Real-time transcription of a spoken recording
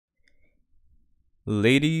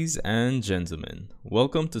Ladies and gentlemen,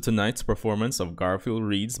 welcome to tonight's performance of Garfield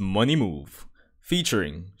Reed's Money Move,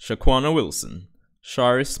 featuring Shaquana Wilson,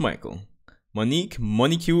 Sharis Michael, Monique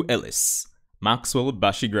Money Q Ellis, Maxwell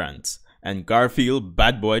Bashi Grant, and Garfield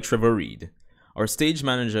Bad Boy Trevor Reed. Our stage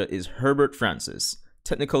manager is Herbert Francis,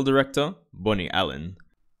 technical director Bonnie Allen.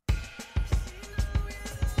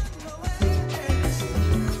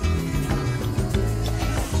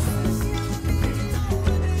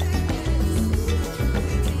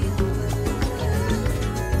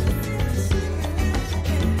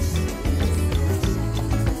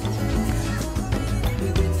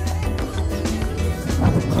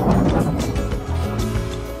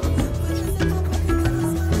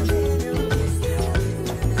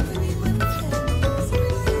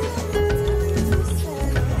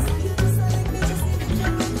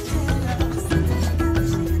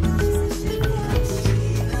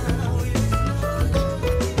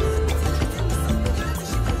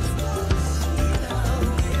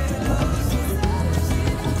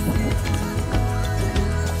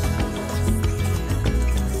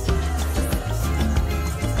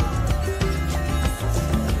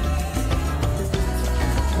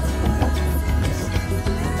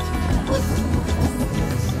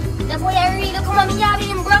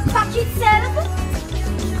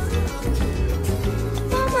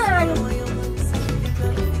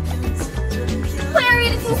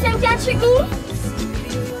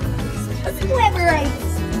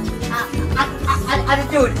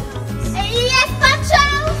 Attitude. Yes, Pancho.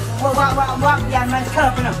 What? Yeah, man, come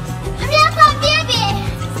up now. I'm here for baby.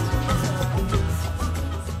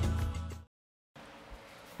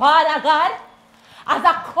 Father God, as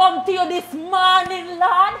I come to you this morning,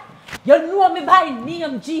 Lord, you know me by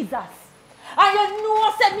name, Jesus. And you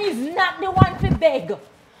know say me is not the one to beg.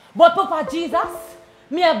 But Papa Jesus,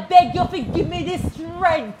 me I beg you to give me the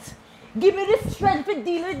strength. Give me the strength to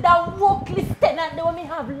deal with that workless tenant that me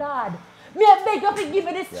have, Lord. Me I beg you to give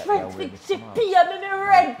me the strength to pay me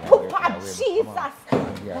rent, Papa Jesus.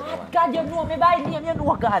 Lord God, you know me by name, you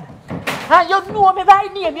know God. And you know me by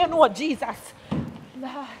name, you know Jesus.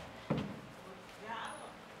 Lord.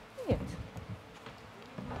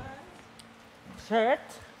 Shirt,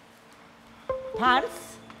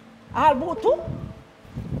 pants, all boot too.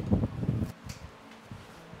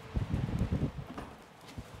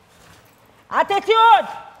 Attitude!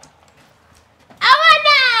 I want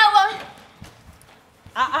now.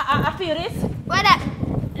 I feel this? What that?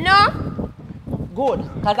 No? Good,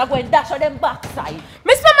 because I'm going to dash on them backside.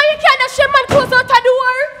 Miss Mama, you can't dash your man close out the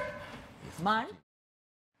door.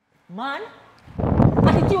 Man?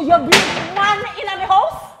 Attitude, you bring man in the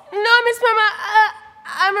house? No, Miss Mama,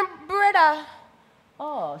 I'm a brother.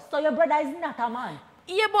 Oh, so your brother is not a man?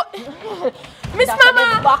 Yeah, but Miss Mama,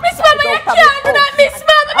 you can't do that, Miss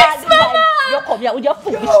Mama. You come here with your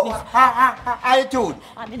foolishness. Attitude.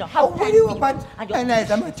 I mean, how what do you want? I'm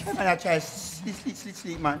a child.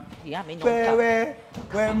 Sleep, man. Yeah, me know.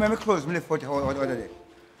 Where my clothes? Me left for the day.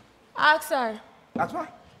 Ask her. That's what?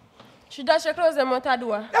 She dash your clothes them out the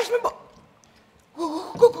door. That's me.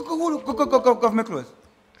 Go my clothes.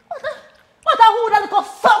 What a who that go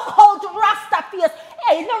suck out Rasta face.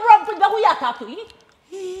 Hey, no wrong with the who you talk to, eh?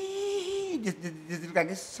 This guy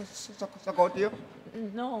gets suck out you?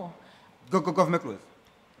 No. Go my clothes.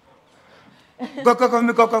 Go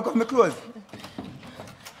my clothes.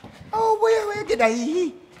 Oh, where get that?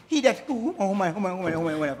 He that who my. Pacho, will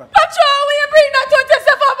you bring that to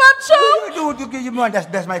yourself up, Pacho? What do you want?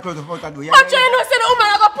 That's my clothes. Pacho, you know, say the woman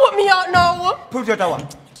gonna put me out now. Put your tower.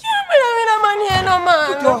 Man here, no man.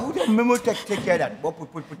 Put your memo take care of that.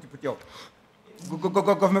 Put your.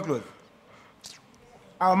 Go my clothes.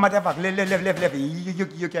 Matter of fact, left.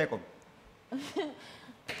 You can't come.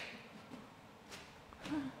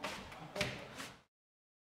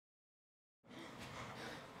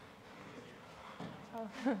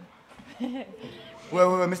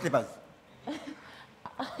 Where my slippers?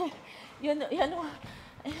 You know.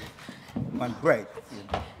 Man, bright.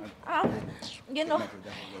 You know.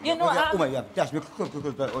 Oh my God, just me close out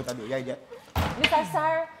the door. Yeah. Mr.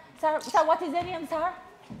 Sir, what is your name, sir?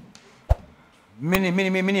 My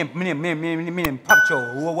name, Pacho.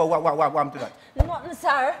 What am to that? Nothing,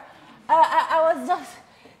 sir. I was just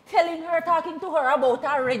telling her, talking to her about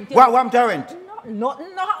her rent. What am to rent?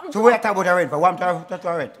 Nothing. So we are talking about her rent. For what am to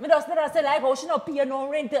rent? I just say like, oh, she not pay no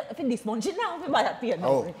rent for this month. She now pay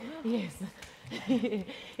no rent. Yes.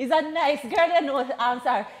 It's a nice girl, you know,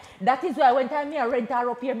 answer. That is why when time I rent her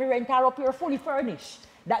up here, me rent her up here fully furnished.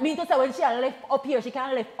 That means to say when she left up here, she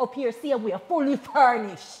can left up here same way, fully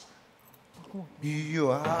furnished.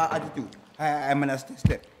 You attitude. I'm gonna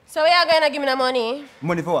step. So we are gonna give me the money.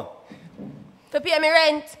 Money for what? To pay me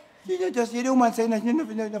rent. You just hear the woman saying that you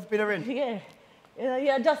never pay the rent. Yeah.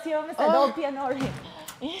 You just hear me say, don't pay no rent.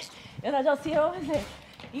 You just hear me say,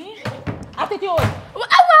 attitude. What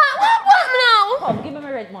now? Come, give me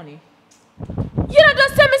my rent money. You don't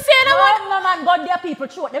just tell me saying I want. No, man, God, there people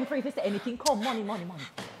throw them free if you say anything. Come, money.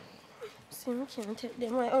 See, I can't take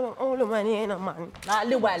them all the money, man. Now,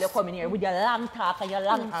 little while you come in here with your long talk and your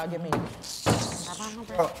long argument.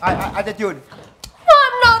 Attitude.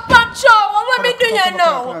 I'm not patrol. What me doing here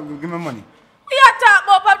now? Give me money. We are talking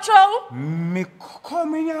about patrol. Me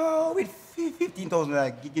coming here with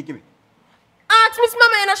 15,000. Give me. Ask Miss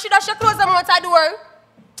Mama, you know, she does close the motor door.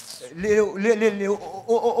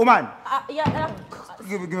 Oh man. Yeah.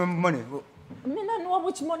 Give me money. I don't know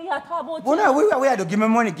which money you talk about. Oh no, we are to give me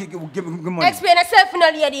money. Give me money. Explain yourself, no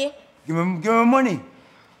lady. Give me money.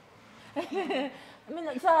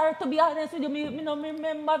 Sorry, to be honest with you, me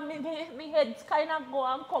remember me head's kind of go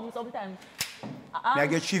and come sometimes. I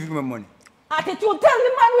get chief, give me money. Attitude, tell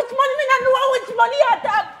the man which money, me don't know which money you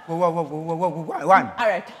talk. One.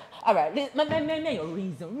 All right. Me your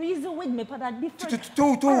reason with me for that different.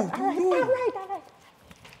 Two. All right.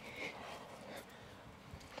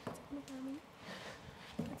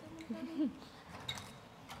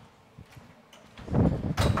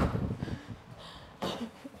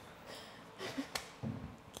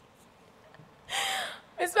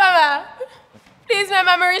 Miss Mama, please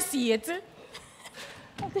remember my receipt.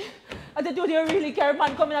 I said, do you really care,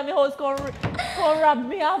 man, coming at my house, come rob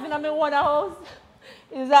me off in my own house?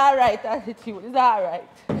 It's all right, attitude. It's all right.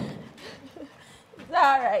 It's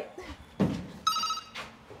all right.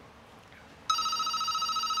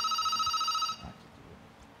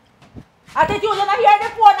 Attitude, you don't hear the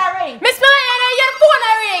phone ring. Miss Mama, you don't hear the phone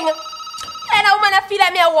ring. And that woman, I feel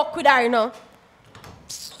like me I walk with her, you know.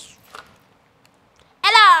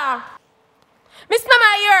 Hello. Miss Mama,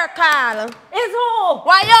 your call. It's who?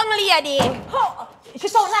 Why young lady? Oh, she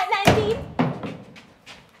sound like 19.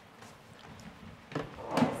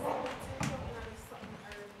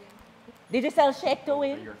 Did you sell shake to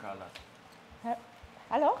him?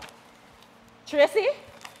 Hello? Tracy?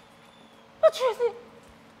 Oh, Tracy.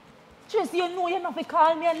 Tracy, you know you're not to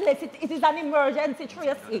call me unless it is an emergency,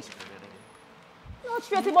 Tracy. No,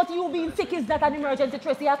 Tracy, but you being sick is not an emergency,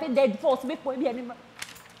 Tracy. You have to dead first before you be an emergency.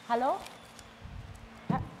 Hello?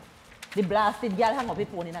 The blasted girl hang up the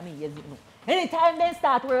phone in my ears, you know. Anytime they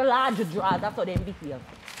start wearing large drawers, that's how they behave.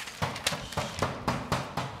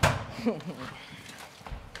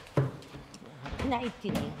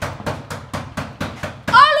 Nighty.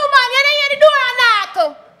 Oh, woman, you don't hear the door knock.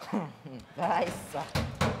 Nice.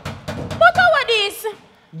 What over this?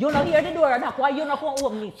 You don't hear the door knock. Why you not come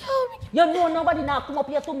open it? You know nobody now come up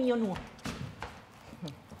here to me, you know.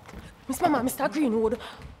 Miss Mama, Mr. Greenwood.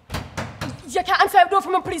 You can't answer the door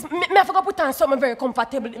for me, please. Me I forgot to put on something very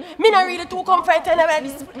comfortable. Me not really too comfortable about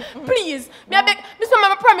this. Please. Me I beg. Miss Mama,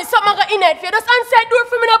 I promise something got in it for you. Just answer the door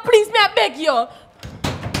for me now, please. Me I beg you.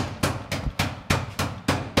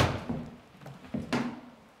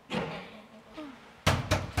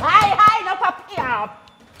 Hi, no pop.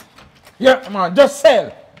 Yeah, man, just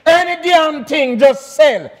sell. Any damn thing, just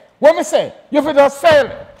sell. What me say? You fi just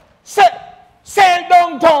sell. Sell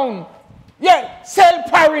downtown. Yeah, sell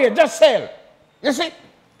Parade, just sell. You see?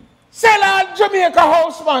 Sell all Jamaica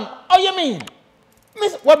house, man. How you mean?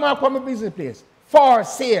 What my come business place? For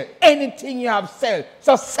sale. Anything you have, sell.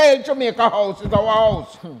 So sell Jamaica house is our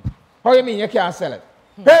house. How you mean you can't sell it?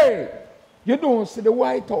 Hey, you don't see the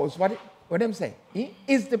White House. What them say?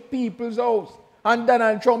 It's the people's house. And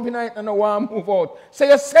Donald Trump tonight and I want to move out. So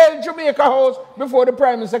you sell Jamaica house before the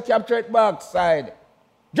Prime Minister capture it backside.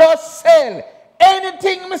 Just sell.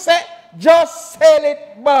 Anything me say, just sell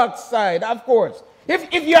it backside, of course.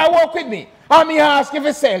 If you are work with me, and me ask if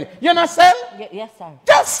you sell, you not sell? Yes, sir.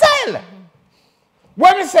 Just sell.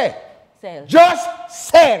 What me say? Sell. Just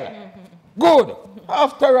sell. Good.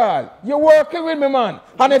 After all, you're working with me, man.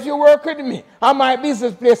 And if you work with me, and my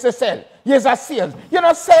business place to sell, yes, I sales. You're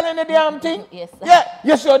not selling the damn thing? Yes, sir. Yeah,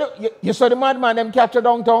 you saw the madman them capture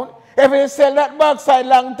downtown? If you sell that backside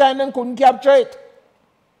long time, them couldn't capture it.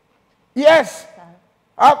 Yes.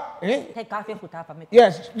 Take off your foot off of me.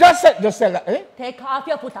 Yes, just sell that. Eh? Take off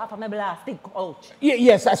your foot off of my blasted couch.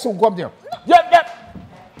 Yes, I soon come there. Yep.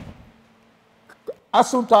 I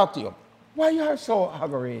soon talk to you. Why you are so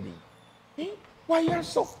aggravating? Eh? Why you are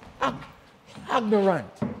so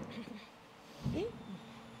ignorant? Eh?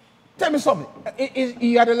 Tell me something.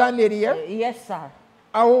 You are the landlady here? Yes, sir.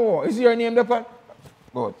 Oh, is your name the part?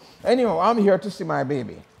 Good. Anyhow, I'm here to see my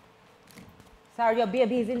baby. Sir, your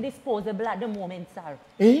baby is indisposable at the moment, sir.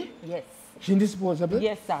 Eh? Yes. She indisposable?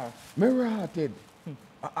 Yes, sir. Me rotted.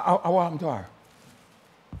 I want to her.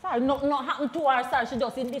 Sir, nothing happened to her, sir. She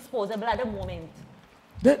just indisposable at the moment.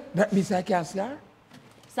 That means I can't see her?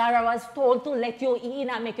 Sir, I was told to let you in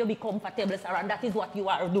and make you be comfortable, sir, and that is what you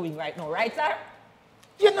are doing right now, right, sir?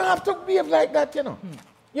 You don't have to behave like that, you know.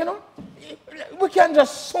 You know, we can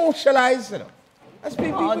just socialize, you know. As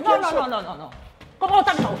people, Oh, we no. Come out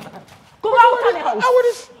of the house, sir. Come out of the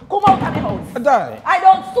house. Come out of the house. Darling. I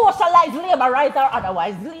don't socialize labor rights or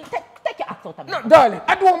otherwise. Take your act out of me. No, darling,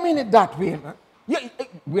 I don't mean it that way, man.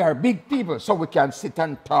 We are big people, so we can sit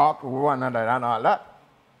and talk with one another and all that.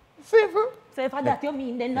 Simple. So if that you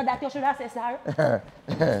mean, then no, that you should have said, sir.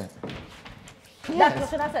 That you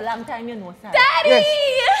should have said long time, you know, sir. Daddy!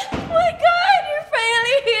 Yes. Oh my God, you're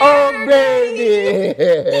finally here. Oh,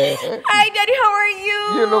 baby. Hi, Daddy. How are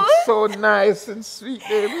you? You look so nice and sweet,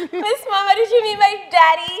 baby. Miss Mama, did you meet my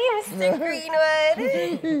daddy, Mr. Greenwood?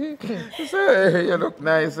 Say, you look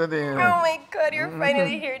nice, and Oh my God, you're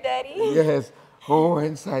finally here, Daddy. Yes. Oh,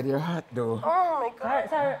 inside your heart, though. Oh my God.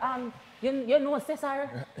 Sir, you know, sir,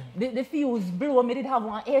 the fuse blew. Me did have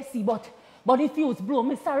one AC, but the fuse blew.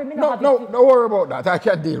 Me sorry, me No, don't worry about that. I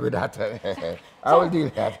can deal with that. I will deal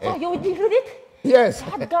with that. Sir, you will deal with it? Yes.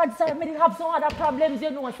 God, sir, me did have some other problems, you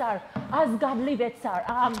know, sir. As God live it, sir.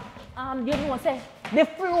 You know, sir, the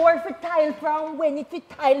floor for tile from when it fit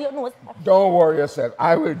tile, you know, sir. Don't worry yourself.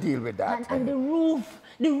 I will deal with that. And the roof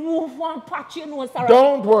one patch, you know, sir.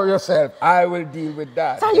 Don't worry yourself. I will deal with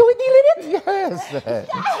that. Sir, you will deal with it? Yes.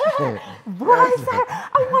 Why, sir?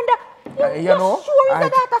 I wonder, you know, sure is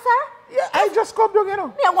that, sir? Yeah, I just come down, you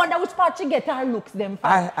know. I wonder which part she get her looks them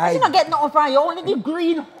from. She not get nothing from you, only the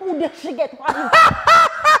green hood she get from you.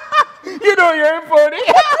 You know you're funny.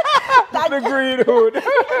 The green hood.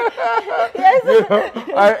 Yes.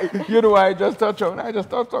 You know, I just touched on.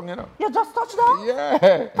 You know. You just touched down?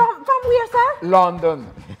 Yeah. From where, sir? London.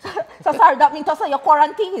 So, sir, that means to say you're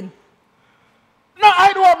quarantined? No,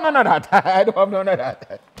 I don't have none of that. I don't have none of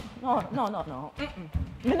that. No.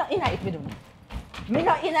 Me not in it with you. Me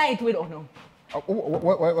not in it with you.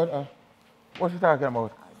 What you talking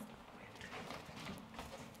about?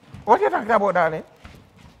 What you talking about, darling?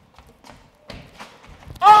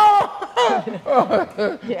 Oh!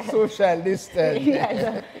 Yeah. Social distance.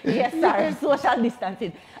 Yes, sir. Social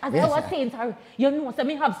distancing. As I was saying, sir, you know, so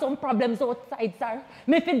me have some problems outside, sir.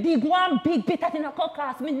 Me if you dig one big bit at in a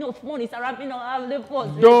cost me enough money, sir, and me no have the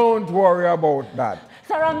funds. Don't worry about that.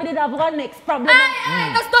 Sir, I did have one next problem.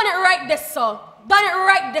 Hey, just done it right this, sir. Done it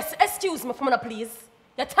right this. Excuse me, for please.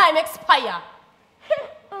 Your time expire.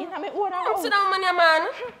 In my own Come house. sit down, man.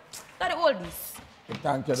 Got it all this.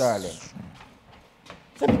 Thank you, darling.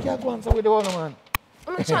 So me can't go on with the one, man.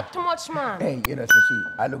 I'm gonna chat too much, man. Hey, you know, so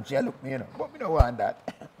she look me, you know. But me don't want that.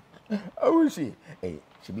 How is she? Hey,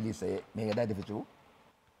 she really say, me your daddy for you?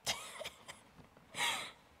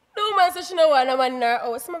 No, man, so she know what I'm on her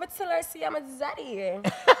house. I'm about to tell her, see, I'm a zaddy.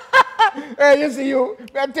 Hey, you see you,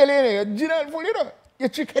 I'm telling you, you're general full, you know. You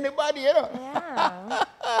trick anybody, you know.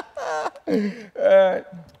 Yeah.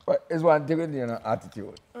 But it's one thing with you know,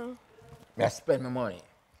 attitude. I spend my money.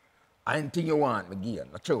 Anything you want, me give you,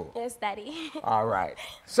 not true? Yes, Daddy. All right.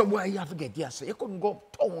 So why you have to get yes? You couldn't go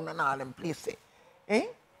uptown and all them places. Eh? You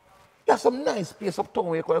have some nice place uptown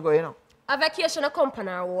where you could go, you know. A vacation accompany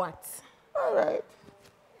or what? All right.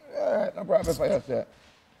 All right, no problem for you, sir.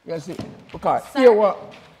 You see, because here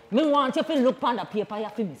what? Me want you to look on the paper you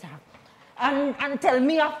for me, sir. And tell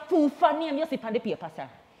me a proof for name you see on the paper, sir.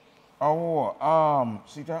 Oh,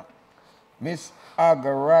 see that? Miss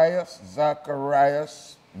Agarias,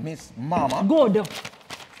 Zacharias, Miss Mama. Good.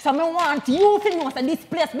 So me want you to know that this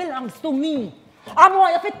place belongs to me. I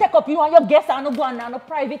want you to take up you and your guests and go on a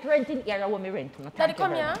private renting area where me rent. No, Daddy,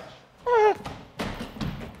 come here.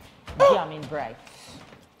 Damn bright.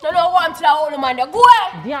 No, want to the old man there. Go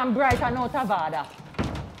away. Damn bright and out of order.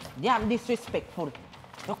 Damn disrespectful.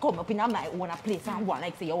 You come up in my own place and go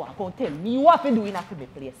like say you want to tell me you have to do in a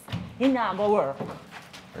place. It not go work.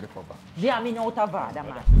 Ready for back. Damn in out of order,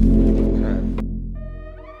 man.